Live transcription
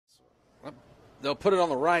They'll put it on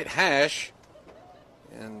the right hash,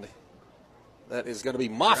 and that is going to be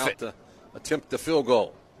Moffitt to attempt the field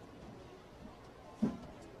goal.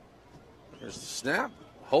 Here's the snap.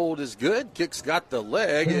 Hold is good. Kick's got the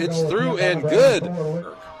leg. It's through and good.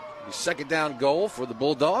 Second down goal for the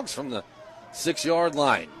Bulldogs from the 6-yard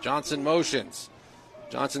line. Johnson motions.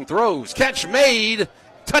 Johnson throws. Catch made.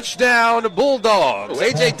 Touchdown, Bulldogs.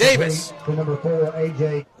 A.J. Davis.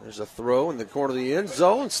 There's a throw in the corner of the end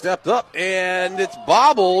zone. Stepped up, and it's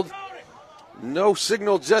bobbled. No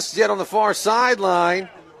signal just yet on the far sideline.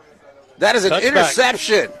 That is an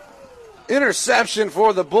interception. Interception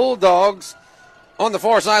for the Bulldogs. On the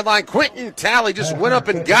far sideline, Quentin Talley just went up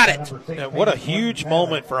and got it. Yeah, what a huge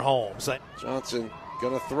moment for Holmes. Johnson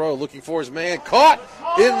going to throw, looking for his man. Caught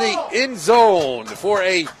in the end zone for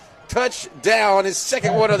a touchdown. His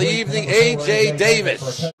second one of the evening, A.J.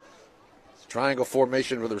 Davis. Triangle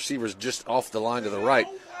formation with the receivers just off the line to the right.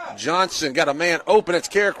 Johnson got a man open. It's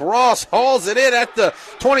Carrick Ross. Hauls it in at the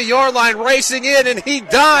 20-yard line, racing in, and he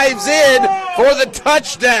dives in for the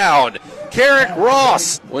touchdown. Carrick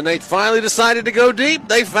Ross. When they finally decided to go deep,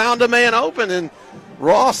 they found a man open, and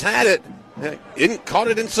Ross had it. Caught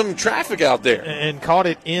it in some traffic out there. And caught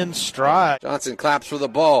it in stride. Johnson claps for the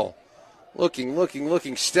ball.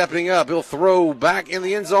 Looking, stepping up. He'll throw back in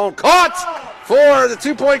the end zone. Caught for the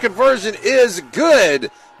two-point conversion is good.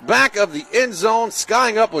 Back of the end zone,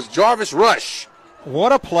 skying up was Jarvis Rush.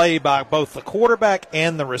 What a play by both the quarterback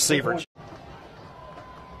and the receiver.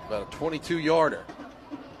 About a 22-yarder.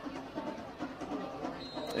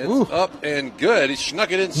 It's up and good. He snuck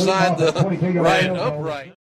it inside the right upright.